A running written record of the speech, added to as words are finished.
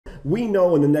we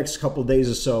know in the next couple of days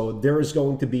or so, there is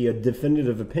going to be a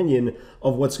definitive opinion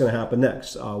of what's going to happen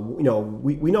next. We know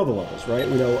the levels, right?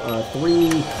 We know three.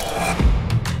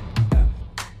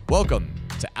 Welcome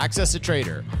to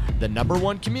AccessATrader, the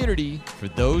 #1 community for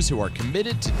those who are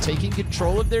committed to taking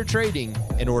control of their trading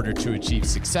in order to achieve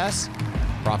success,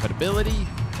 profitability,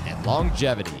 and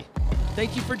longevity.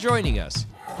 Thank you for joining us.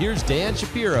 Here's Dan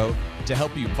Shapiro to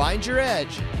help you find your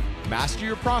edge, master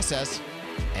your process,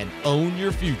 and own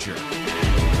your future.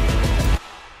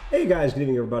 Hey guys, good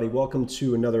evening everybody. Welcome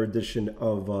to another edition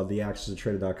of the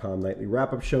AccessATrader.com nightly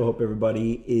wrap-up show. Hope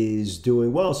everybody is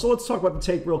doing well. So let's talk about the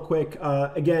tape real quick.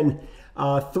 Again,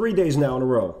 3 days now in a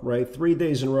row, right? 3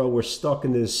 days in a row, we're stuck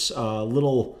in this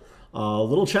little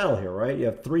channel here, right? You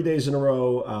have 3 days in a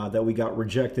row that we got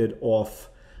rejected off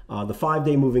the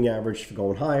 5-day moving average for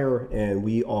going higher, and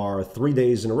we are 3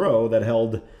 days in a row that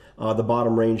held the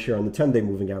bottom range here on the 10-day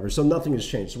moving average. So nothing has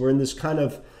changed. So we're in this kind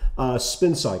of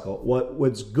spin cycle.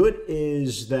 What's good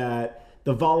is that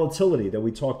the volatility that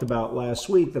we talked about last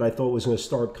week that I thought was going to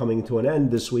start coming to an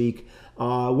end this week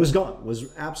was gone,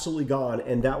 was absolutely gone,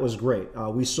 and that was great.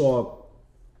 We saw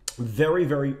very,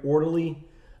 very orderly,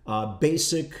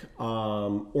 basic,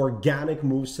 organic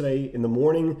moves today in the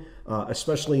morning,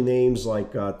 especially names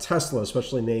like Tesla,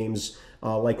 especially names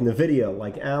like Nvidia,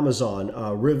 like Amazon,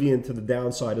 Rivian to the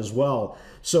downside as well.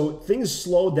 So things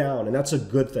slow down, and that's a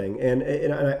good thing.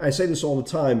 And I say this all the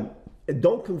time,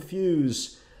 don't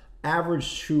confuse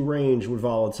average true range with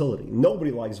volatility. Nobody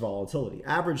likes volatility.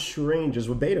 Average true range is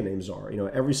what beta names are.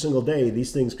 Every single day,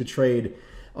 these things could trade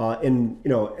in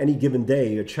any given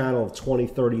day, a channel of 20,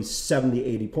 30, 70,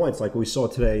 80 points like we saw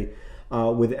today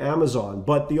with Amazon.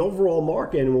 But the overall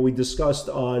market, and what we discussed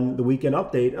on the weekend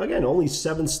update, again, only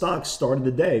 7 stocks started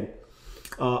the day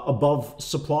above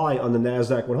supply on the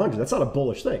Nasdaq 100. That's not a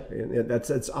bullish thing.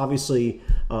 That's obviously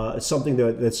something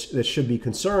that should be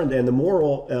concerned. And the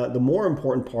more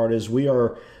important part is we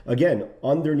are, again,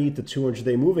 underneath the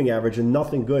 200-day moving average, and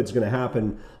nothing good is going to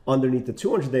happen underneath the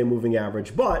 200-day moving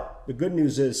average. But the good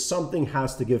news is something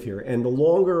has to give here. And the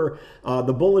longer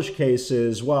the bullish case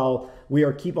is, well, we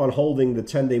keep on holding the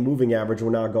 10-day moving average.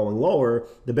 We're not going lower.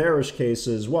 The bearish case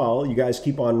is, well, you guys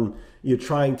keep on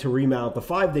trying to remount the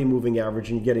 5-day moving average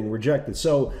and you're getting rejected.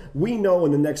 So we know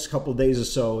in the next couple of days or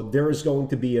so, there is going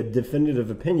to be a definitive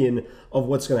opinion of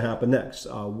what's going to happen next.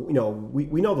 We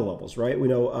know the levels, right? We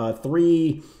know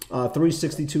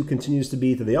 362 continues to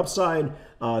be to the upside.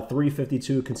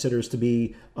 352 considers to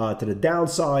be to the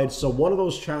downside. So one of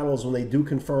those channels, when they do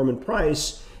confirm in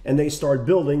price, and they start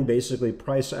building basically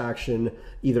price action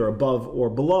either above or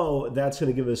below, that's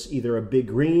going to give us either a big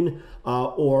green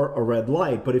or a red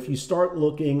light. But if you start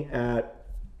looking at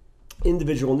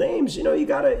individual names,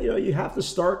 you have to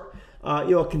start,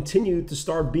 continue to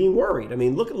start being worried. I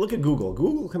mean, look at Google.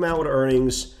 Google come out with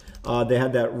earnings. They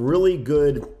had that really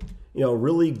good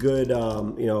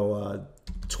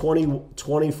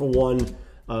 20 for 1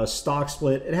 stock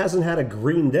split. It hasn't had a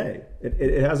green day.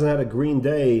 It hasn't had a green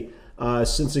day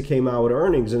since it came out with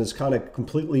earnings, and it's kind of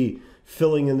completely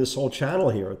filling in this whole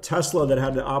channel here. Tesla, that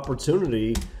had the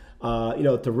opportunity,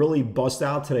 to really bust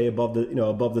out today above the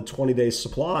 20-day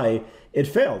supply, it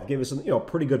failed. Gave us a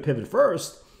pretty good pivot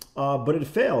first, but it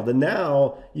failed. And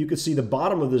now you can see the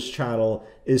bottom of this channel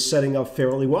is setting up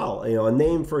fairly well. A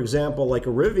name, for example, like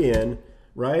a Rivian,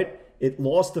 right? It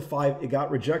lost it got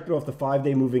rejected off the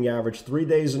 5-day moving average 3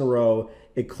 days in a row.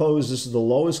 It closed, this is the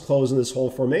lowest close in this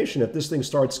whole formation. If this thing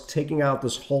starts taking out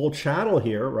this whole channel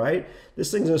here, right,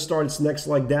 this thing's gonna start its next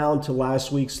leg down to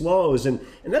last week's lows. And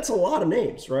that's a lot of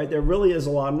names, right? There really is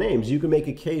a lot of names. You can make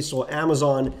a case, well,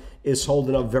 Amazon is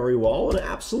holding up very well, and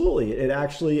absolutely, it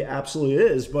actually absolutely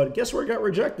is. But guess where it got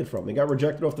rejected from? It got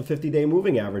rejected off the 50-day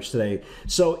moving average today.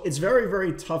 So it's very,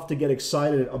 very tough to get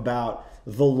excited about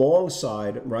the long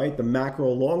side, right? The macro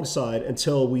long side,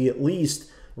 until we at least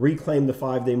reclaim the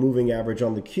 5-day moving average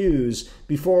on the Qs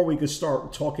before we could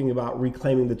start talking about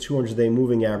reclaiming the 200-day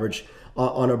moving average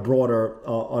on a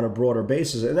broader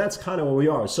basis. And that's kind of where we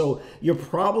are. So you're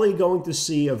probably going to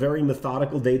see a very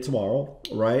methodical day tomorrow,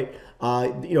 right?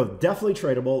 Definitely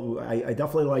tradable. I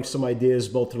definitely like some ideas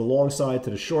both to the long side,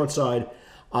 to the short side.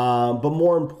 But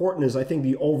more important is, I think,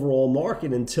 the overall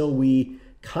market, until we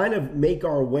kind of make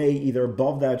our way either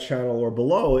above that channel or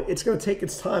below, it's going to take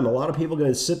its time. A lot of people are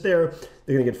going to sit there,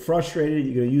 they're going to get frustrated.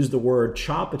 You're going to use the word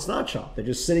chop. It's not chop. They're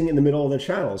just sitting in the middle of the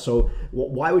channel. So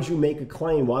why would you make a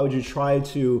claim? Why would you try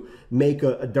to make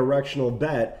a directional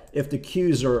bet if the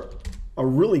Qs are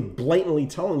really blatantly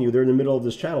telling you they're in the middle of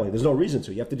this channel? There's no reason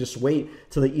to. You have to just wait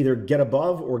till they either get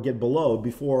above or get below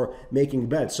before making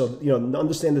bets. So,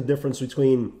 understand the difference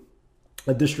between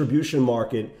a distribution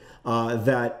market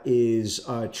that is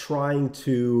trying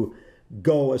to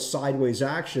go a sideways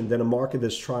action than a market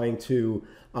that's trying to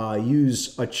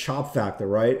use a chop factor,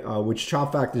 right? Which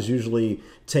chop factors usually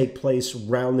take place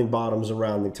rounding bottoms and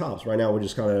rounding tops. Right now, we're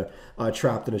just kind of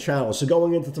trapped in a channel. So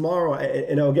going into tomorrow,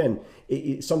 again,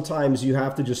 sometimes you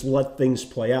have to just let things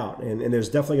play out. And there's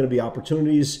definitely going to be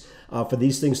opportunities for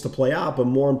these things to play out. But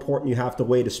more important, you have to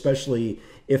wait, especially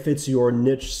if it's your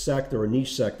niche sector or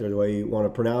niche sector, the way you want to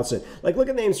pronounce it. Like, look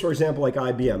at names, for example, like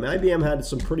IBM. IBM had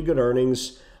some pretty good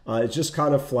earnings. It's just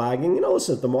kind of flagging.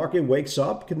 Listen, if the market wakes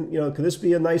up, could this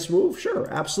be a nice move? Sure,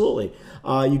 absolutely.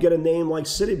 You get a name like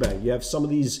Citibank. You have some of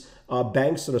these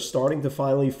banks that are starting to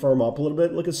finally firm up a little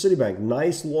bit. Look at Citibank.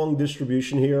 Nice long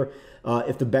distribution here.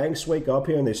 If the banks wake up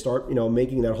here and they start,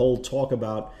 making that whole talk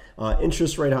about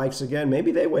interest rate hikes again,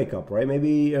 maybe they wake up, right?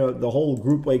 Maybe the whole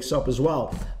group wakes up as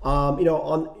well.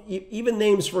 On even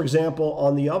names, for example,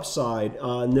 on the upside,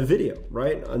 NVIDIA,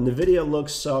 right? NVIDIA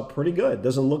looks pretty good.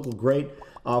 Doesn't look great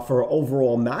for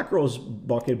overall macros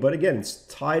bucket, but again, it's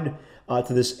tied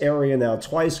to this area now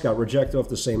twice, got rejected off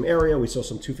the same area. We saw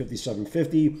some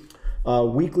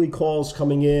 257.50 weekly calls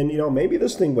coming in. Maybe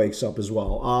this thing wakes up as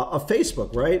well. A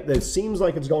Facebook, right? That seems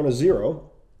like it's going to zero,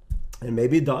 and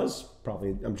maybe it does.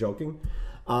 Probably, I'm joking.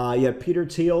 You had Peter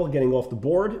Thiel getting off the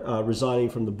board, resigning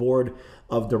from the board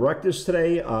of directors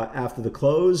today after the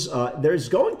close. There's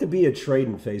going to be a trade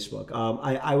in Facebook.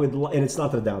 I would, and it's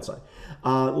not to the downside.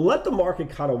 Let the market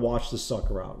kind of watch the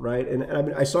sucker out, right? And I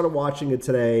mean, I started watching it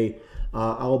today.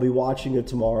 I'll be watching it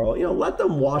tomorrow. Let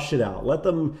them wash it out. Let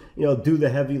them, do the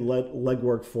heavy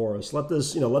legwork for us. Let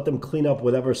them clean up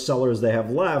whatever sellers they have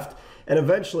left, and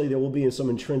eventually there will be some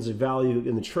intrinsic value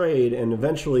in the trade, and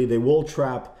eventually they will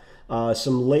trap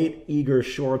some late eager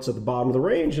shorts at the bottom of the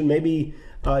range, and maybe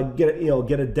get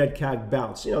a dead cat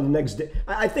bounce. The next day,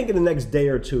 I think in the next day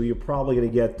or two, you're probably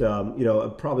going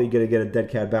to get a dead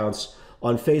cat bounce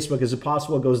on Facebook. Is it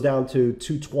possible it goes down to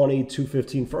 220,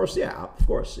 215 first? Yeah, of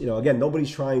course. Again,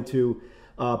 nobody's trying to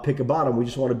pick a bottom. We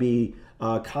just want to be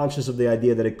conscious of the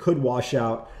idea that it could wash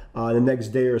out the next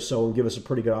day or so and give us a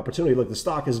pretty good opportunity. Look, the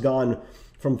stock has gone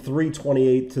from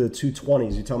 328 to the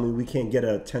 220s. You tell me we can't get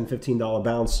a $10, $15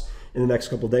 bounce in the next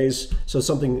couple of days. So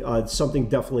something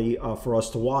definitely for us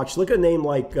to watch. Look at a name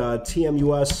like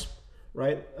TMUS,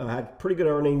 right? Had pretty good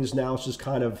earnings. Now it's just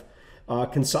kind of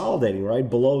consolidating, right?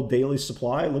 Below daily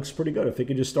supply. It looks pretty good. If it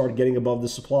could just start getting above the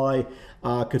supply,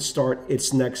 could start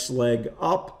its next leg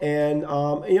up. And,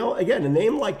 again, a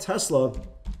name like Tesla,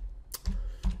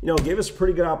 gave us a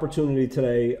pretty good opportunity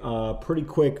today. Pretty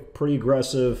quick, pretty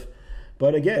aggressive.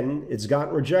 But again, it's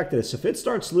gotten rejected. So if it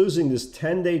starts losing this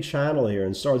 10-day channel here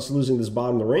and starts losing this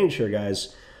bottom of the range here,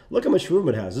 guys, look how much room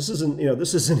it has. This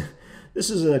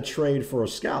isn't a trade for a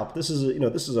scalp. This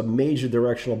is a major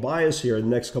directional bias here in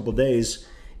the next couple of days,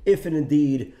 if it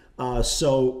indeed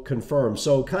so confirmed.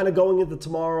 So kind of going into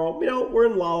tomorrow, we're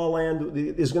in la la land.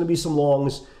 There's going to be some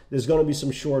longs. There's going to be some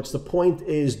shorts. The point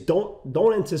is, don't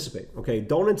anticipate. Okay,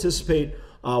 don't anticipate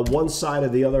one side or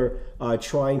the other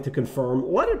trying to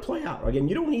confirm. Let it play out. Again,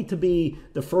 you don't need to be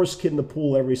the first kid in the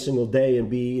pool every single day and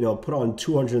be put on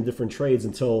 200 different trades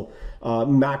until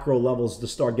macro levels to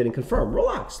start getting confirmed.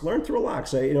 Relax. Learn to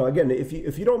relax. Again, if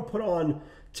you don't put on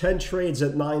 10 trades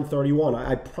at 9:31,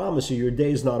 I promise you your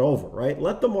day's not over. Right?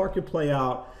 Let the market play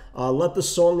out. Let the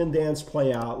song and dance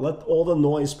play out. Let all the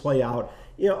noise play out.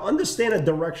 Understand a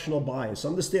directional bias.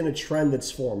 Understand a trend that's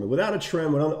forming. Without a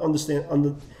trend,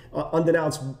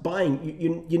 unannounced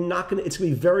buying, you're not going to, it's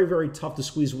going to be very, very tough to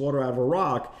squeeze water out of a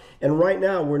rock. And right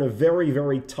now, we're in a very,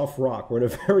 very tough rock. We're in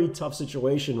a very tough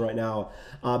situation right now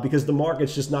because the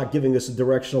market's just not giving us a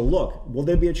directional look. Will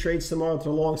there be a trade tomorrow to the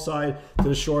long side, to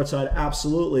the short side?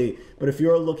 Absolutely. But if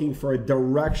you're looking for a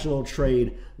directional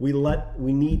trade, we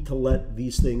need to let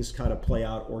these things kind of play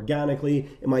out organically.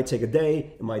 It might take a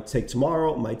day. It might take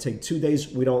tomorrow. It might take 2 days.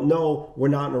 We don't know. We're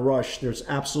not in a rush. There's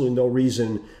absolutely no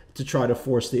reason to try to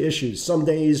force the issues. Some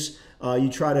days you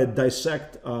try to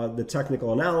dissect the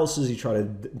technical analysis. You try to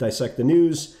dissect the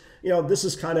news. This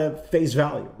is kind of face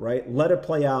value, right? Let it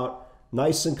play out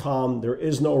nice and calm. There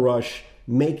is no rush.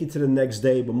 Make it to the next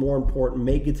day, but more important,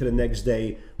 make it to the next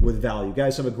day with value.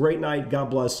 Guys, have a great night. God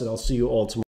bless, and I'll see you all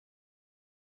tomorrow.